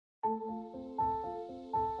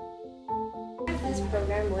this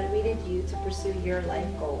program motivated you to pursue your life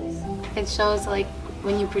goals? It shows like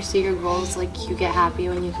when you pursue your goals, like you get happy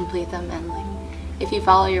when you complete them, and like if you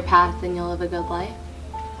follow your path, then you'll live a good life.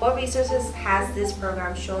 What resources has this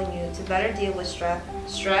program shown you to better deal with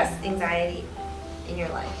stress, anxiety in your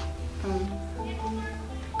life?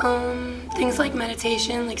 Things like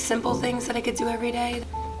meditation, like simple things that I could do every day.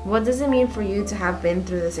 What does it mean for you to have been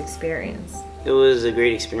through this experience? It was a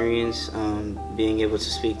great experience, being able to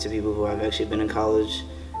speak to people who have actually been in college,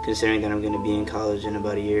 considering that I'm going to be in college in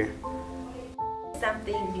about a year.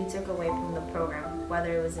 Something you took away from the program,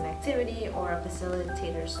 whether it was an activity or a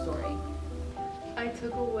facilitator's story? I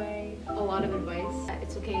took away a lot of advice.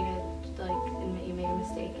 It's okay to admit you made a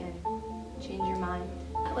mistake and change your mind.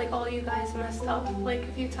 Like all you guys messed up like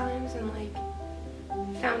a few times and like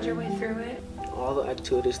found your way through it. All the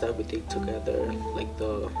activities that we did together, like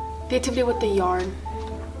the activity with the yarn,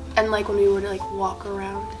 and like when we would like walk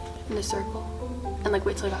around in a circle and like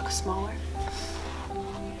wait till it got smaller.